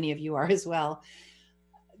I know many of you are as well.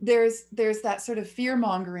 There's that sort of fear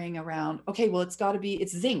mongering around, okay, well, it's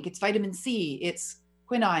zinc, it's vitamin C, it's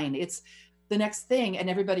quinine, it's the next thing. And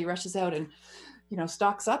everybody rushes out and,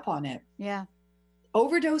 stocks up on it. Yeah.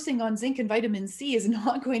 Overdosing on zinc and vitamin C is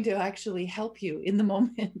not going to actually help you in the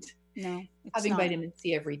moment. No, having vitamin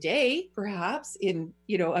C every day, perhaps in,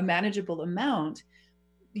 a manageable amount,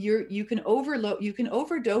 you can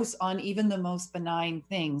overdose on even the most benign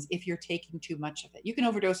things if you're taking too much of it. You can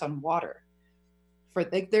overdose on water.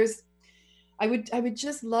 I would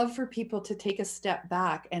just love for people to take a step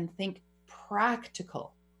back and think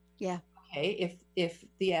practical. Yeah. Okay. If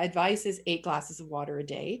the advice is 8 glasses of water a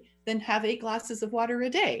day, then have 8 glasses of water a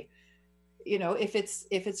day. If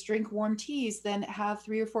it's drink warm teas, then have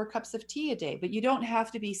 3 or 4 cups of tea a day. But you don't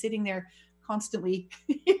have to be sitting there constantly,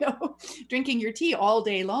 drinking your tea all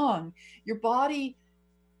day long. Your body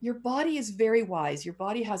is very wise. Your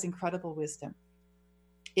body has incredible wisdom.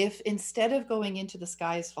 If instead of going into the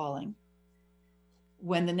sky is falling,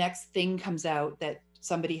 when the next thing comes out that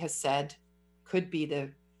somebody has said could be the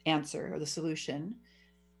answer or the solution,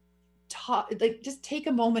 just take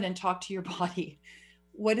a moment and talk to your body.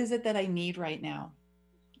 What is it that I need right now?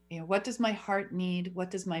 What does my heart need? What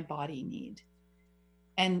does my body need?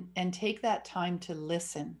 And take that time to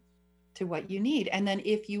listen to what you need. And then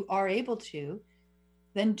if you are able to,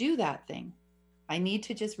 then do that thing. I need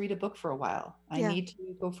to just read a book for a while. I need to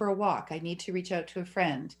go for a walk. I need to reach out to a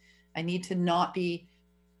friend. I need to not be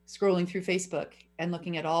scrolling through Facebook and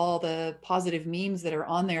looking at all the positive memes that are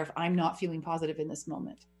on there if I'm not feeling positive in this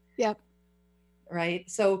moment. Yep. Right.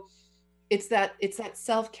 So it's that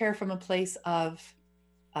self-care from a place of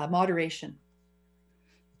moderation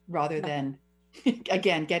rather than,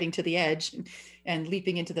 again, getting to the edge and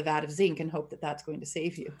leaping into the vat of zinc and hope that that's going to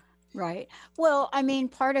save you. Right. Well, I mean,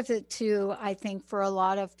 part of it too, I think for a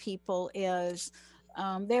lot of people is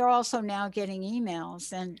they're also now getting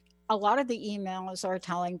emails, and a lot of the emails are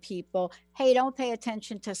telling people, hey, don't pay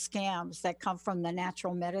attention to scams that come from the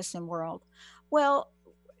natural medicine world. Well,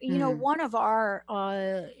 one of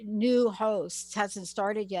our new hosts, hasn't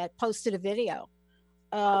started yet, posted a video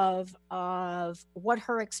of what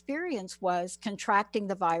her experience was contracting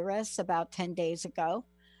the virus about 10 days ago.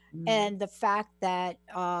 And the fact that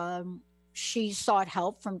she sought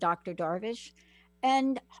help from Dr. Darvish,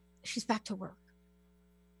 and she's back to work.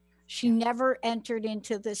 She never entered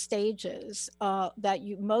into the stages that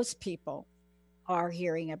most people are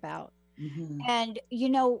hearing about. Mm-hmm. And,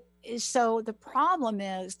 so the problem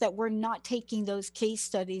is that we're not taking those case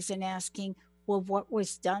studies and asking, well, what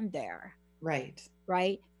was done there? Right.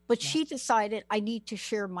 Right. But she decided, I need to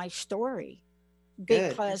share my story.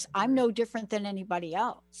 Because I'm no different than anybody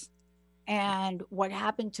else. And what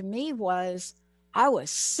happened to me was I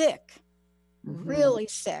was sick, really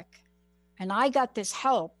sick. And I got this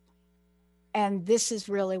help. And this is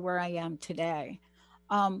really where I am today.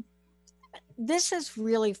 This is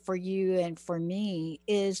really for you and for me,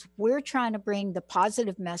 is we're trying to bring the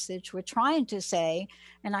positive message. We're trying to say,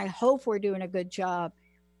 and I hope we're doing a good job,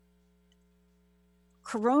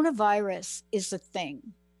 coronavirus is a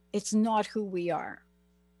thing. It's not who we are.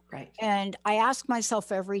 Right. And I ask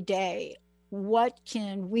myself every day, what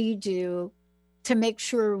can we do to make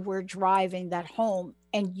sure we're driving that home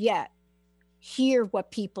and yet hear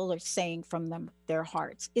what people are saying from their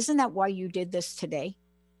hearts? Isn't that why you did this today?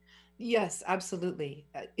 Yes, absolutely.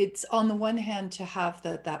 It's on the one hand to have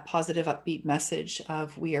that positive, upbeat message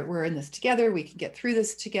of we're in this together. We can get through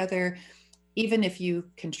this together. Even if you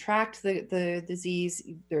contract the disease,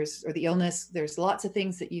 or the illness, there's lots of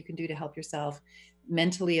things that you can do to help yourself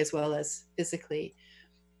mentally as well as physically.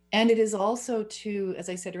 And it is also to, as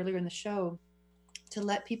I said earlier in the show, to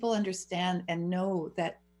let people understand and know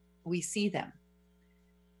that we see them.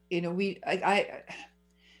 When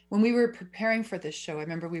we were preparing for this show, I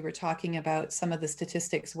remember we were talking about some of the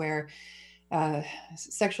statistics where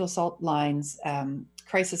sexual assault lines,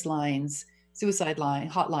 crisis lines, suicide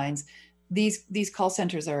hotlines, these call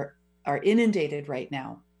centers are are inundated right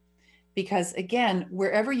now. Because again,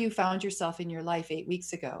 wherever you found yourself in your life 8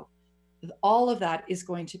 weeks ago, all of that is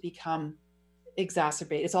going to become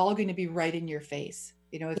exacerbated. It's all going to be right in your face.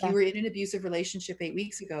 You know, if you were in an abusive relationship 8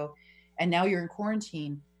 weeks ago and now you're in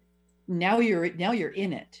quarantine, now you're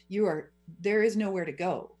in it. There is nowhere to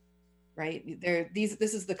go, right?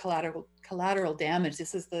 This is the collateral damage.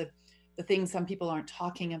 This is the thing some people aren't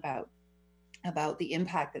talking about the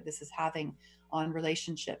impact that this is having on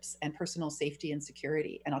relationships and personal safety and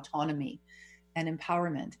security and autonomy and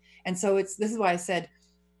empowerment. And so this is why I said,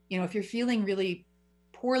 you know, if you're feeling really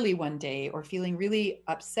poorly one day or feeling really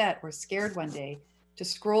upset or scared one day, to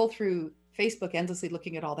scroll through Facebook endlessly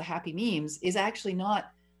looking at all the happy memes is actually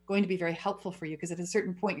not going to be very helpful for you, because at a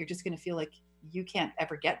certain point you're just going to feel like you can't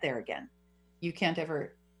ever get there again. You can't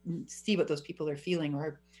ever see what those people are feeling,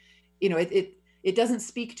 or, you know, it doesn't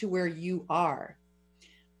speak to where you are.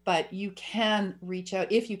 But you can reach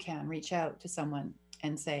out, if you can reach out to someone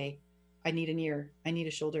and say, I need an ear, I need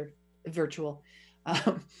a shoulder, virtual.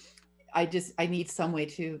 I need some way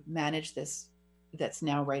to manage this that's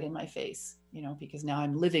now right in my face, you know, because now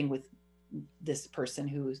I'm living with this person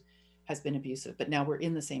who has been abusive, but now we're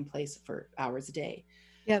in the same place for hours a day.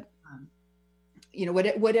 Yep. You know,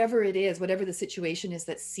 whatever it is, whatever the situation is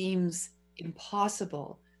that seems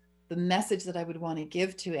impossible, the message that I would want to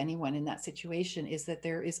give to anyone in that situation is that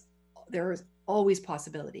there is always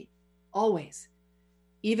possibility, always,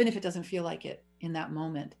 even if it doesn't feel like it in that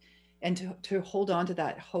moment, and to hold on to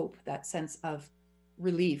that hope, that sense of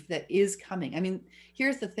relief that is coming. I mean,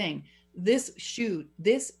 here's the thing, this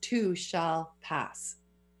too shall pass,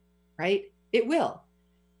 right? It will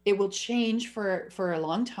change for a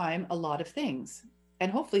long time, a lot of things,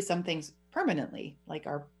 and hopefully some things permanently, like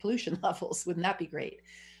our pollution levels. Wouldn't that be great?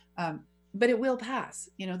 But it will pass.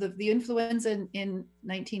 You know, the influenza in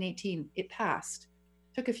 1918, it passed.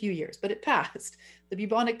 Took a few years, but it passed. The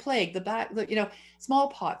bubonic plague,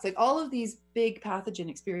 smallpox, like all of these big pathogen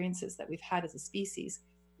experiences that we've had as a species,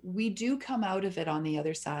 we do come out of it on the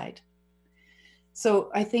other side.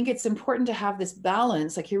 So I think it's important to have this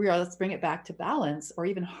balance. Like, here we are, let's bring it back to balance, or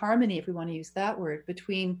even harmony, if we want to use that word,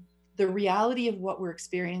 between the reality of what we're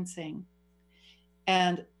experiencing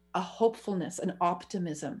and a hopefulness, an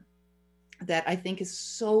optimism that I think is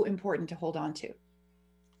so important to hold on to.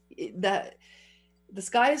 That the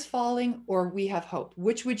sky is falling or we have hope.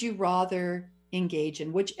 Which would you rather engage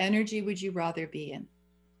in? Which energy would you rather be in?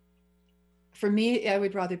 For me, I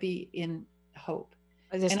would rather be in hope.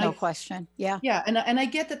 There's no question. Yeah. Yeah. And I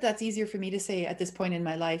get that that's easier for me to say at this point in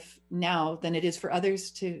my life now than it is for others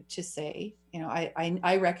to say. You know,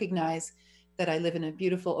 I recognize that I live in a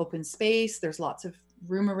beautiful open space. There's lots of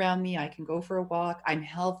room around me. I can go for a walk. I'm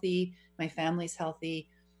healthy. My family's healthy.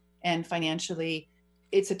 And financially,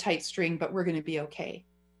 it's a tight string, but we're going to be okay.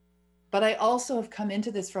 But I also have come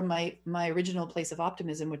into this from my original place of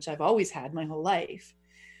optimism, which I've always had my whole life.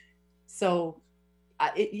 So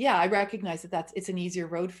I recognize that it's an easier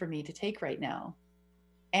road for me to take right now.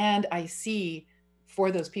 And I see, for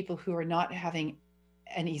those people who are not having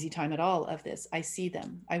an easy time at all of this, I see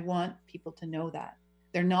them. I want people to know that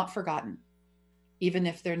they're not forgotten, even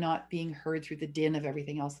if they're not being heard through the din of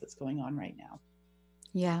everything else that's going on right now.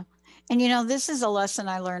 Yeah. And, you know, this is a lesson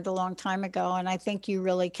I learned a long time ago, and I think you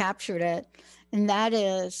really captured it. And that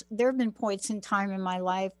is, there have been points in time in my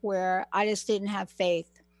life where I just didn't have faith.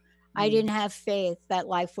 I didn't have faith that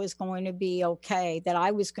life was going to be okay, that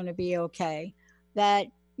I was going to be okay, that,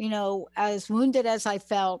 you know, as wounded as I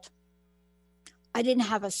felt, I didn't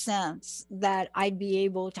have a sense that I'd be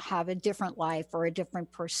able to have a different life or a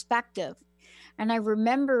different perspective. And I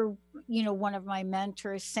remember, you know, one of my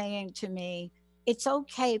mentors saying to me, it's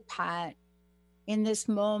okay, Pat, in this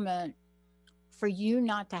moment for you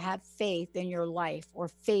not to have faith in your life or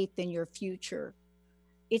faith in your future.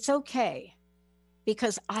 It's okay,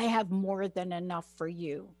 because I have more than enough for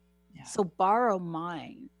you. Yeah. So borrow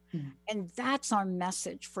mine. Mm-hmm. And that's our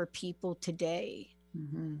message for people today.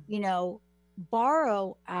 Mm-hmm. You know,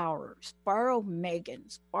 borrow ours, borrow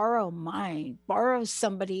Megan's, borrow mine, borrow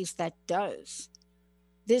somebody's that does.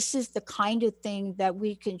 This is the kind of thing that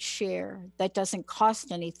we can share that doesn't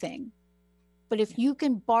cost anything. But if you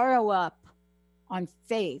can borrow up on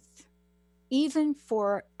faith, even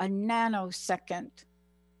for a nanosecond,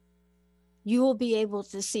 you will be able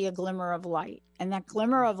to see a glimmer of light. And that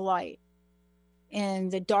glimmer of light in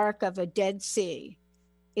the dark of a dead sea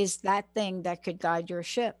is that thing that could guide your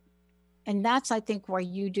ship. And that's, I think, why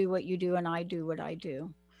you do what you do and I do what I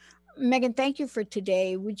do. Megan, thank you for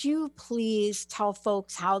today. Would you please tell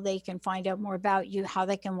folks how they can find out more about you, how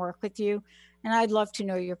they can work with you? And I'd love to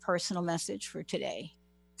know your personal message for today.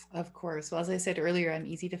 Of course. Well, as I said earlier, I'm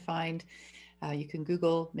easy to find. You can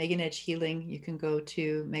Google Megan Edge Healing. You can go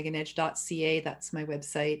to meganedge.ca. That's my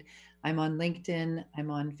website. I'm on LinkedIn.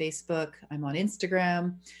 I'm on Facebook. I'm on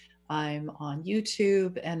Instagram. I'm on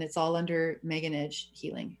YouTube, and it's all under Megan Edge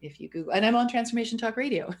Healing if you Google. And I'm on Transformation Talk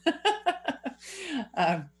Radio.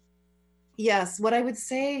 Yes, what I would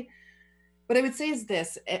say is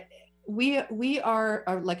this: we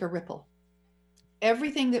are like a ripple.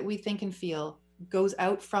 Everything that we think and feel goes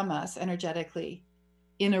out from us energetically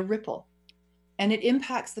in a ripple, and it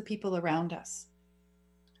impacts the people around us.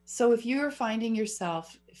 So if you're finding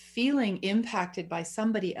yourself feeling impacted by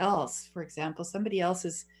somebody else, for example, somebody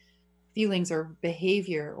else's feelings or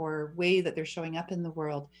behavior or way that they're showing up in the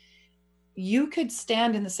world, you could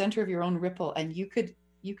stand in the center of your own ripple, and you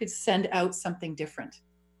could send out something different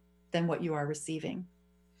than what you are receiving.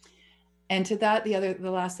 And to that,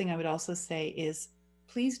 the last thing I would also say is,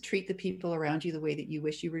 please treat the people around you the way that you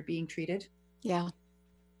wish you were being treated. Yeah.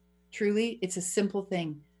 Truly, it's a simple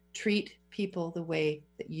thing. Treat people the way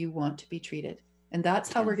that you want to be treated. And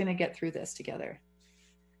that's how we're going to get through this together.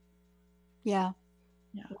 Yeah.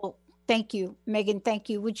 Well, thank you, Megan. Thank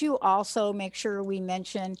you. Would you also make sure we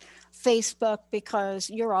mention Facebook, because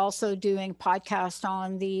you're also doing podcasts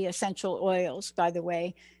on the essential oils, by the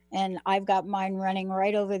way. And I've got mine running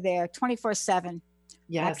right over there 24/7.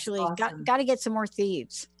 Yes, actually, awesome. got to get some more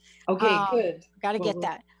thieves. Okay, good. Got to get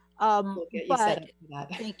that. We'll get you set up for that.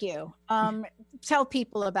 Thank you. Tell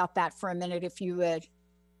people about that for a minute, if you would.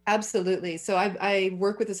 Absolutely. So I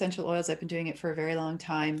work with essential oils. I've been doing it for a very long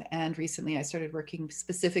time. And recently I started working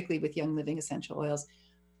specifically with Young Living essential oils.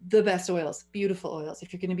 The best oils, beautiful oils.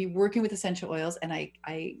 If you're going to be working with essential oils, and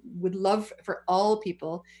I would love for all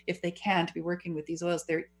people, if they can, to be working with these oils.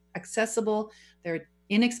 They're accessible, they're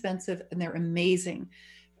inexpensive, and they're amazing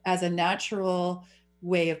as a natural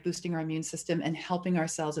way of boosting our immune system and helping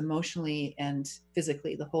ourselves emotionally and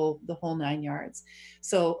physically, the whole 9 yards.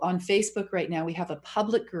 So on Facebook right now, we have a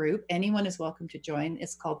public group. Anyone is welcome to join.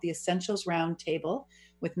 It's called the Essentials Roundtable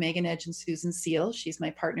with Megan Edge and Susan Seal. She's my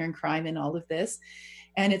partner in crime in all of this.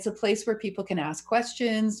 And it's a place where people can ask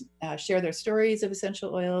questions, share their stories of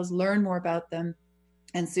essential oils, learn more about them.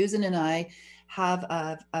 And Susan and I have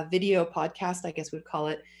a video podcast, I guess we'd call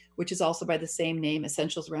it, which is also by the same name,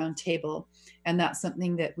 Essentials Roundtable. And that's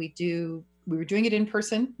something that we do. We were doing it in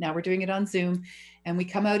person. Now we're doing it on Zoom. And we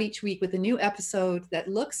come out each week with a new episode that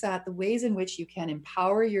looks at the ways in which you can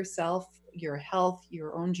empower yourself, your health,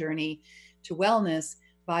 your own journey to wellness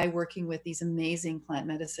by working with these amazing plant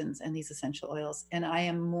medicines and these essential oils. And I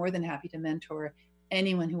am more than happy to mentor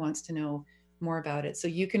anyone who wants to know more about it. So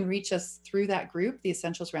you can reach us through that group, the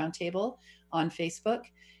Essentials Roundtable, on Facebook.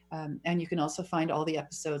 And you can also find all the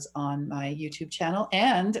episodes on my YouTube channel.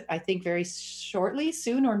 And I think very shortly,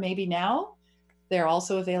 soon, or maybe now, they're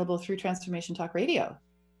also available through Transformation Talk Radio.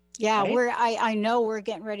 Yeah, right? I know we're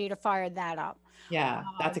getting ready to fire that up. Yeah,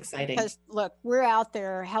 that's exciting. Because look, we're out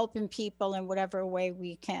there helping people in whatever way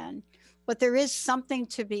we can. But there is something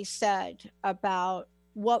to be said about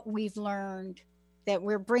what we've learned that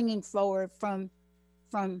we're bringing forward from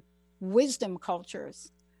wisdom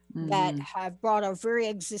cultures that have brought our very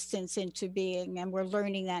existence into being, and we're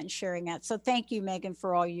learning that and sharing that. So thank you, Megan,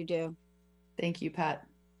 for all you do. Thank you, Pat.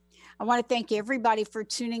 I want to thank everybody for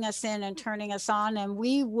tuning us in and turning us on, and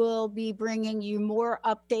we will be bringing you more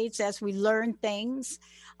updates as we learn things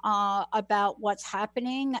about what's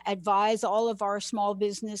happening. Advise all of our small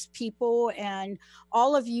business people and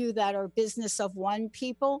all of you that are business of one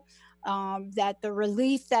people that the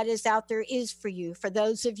relief that is out there is for you. For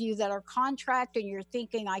those of you that are contract and you're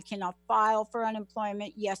thinking, I cannot file for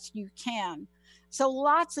unemployment, yes, you can. So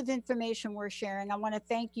lots of information we're sharing. I want to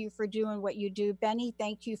thank you for doing what you do. Benny,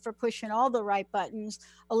 thank you for pushing all the right buttons.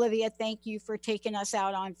 Olivia, thank you for taking us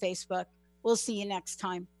out on Facebook. We'll see you next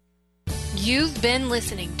time. You've been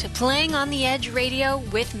listening to Playing on the Edge Radio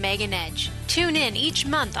with Megan Edge. Tune in each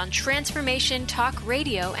month on Transformation Talk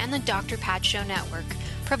Radio and the Dr. Pat Show Network,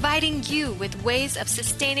 providing you with ways of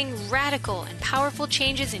sustaining radical and powerful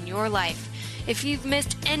changes in your life. If you've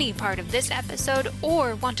missed any part of this episode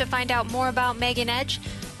or want to find out more about Megan Edge,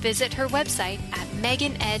 visit her website at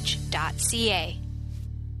meganedge.ca.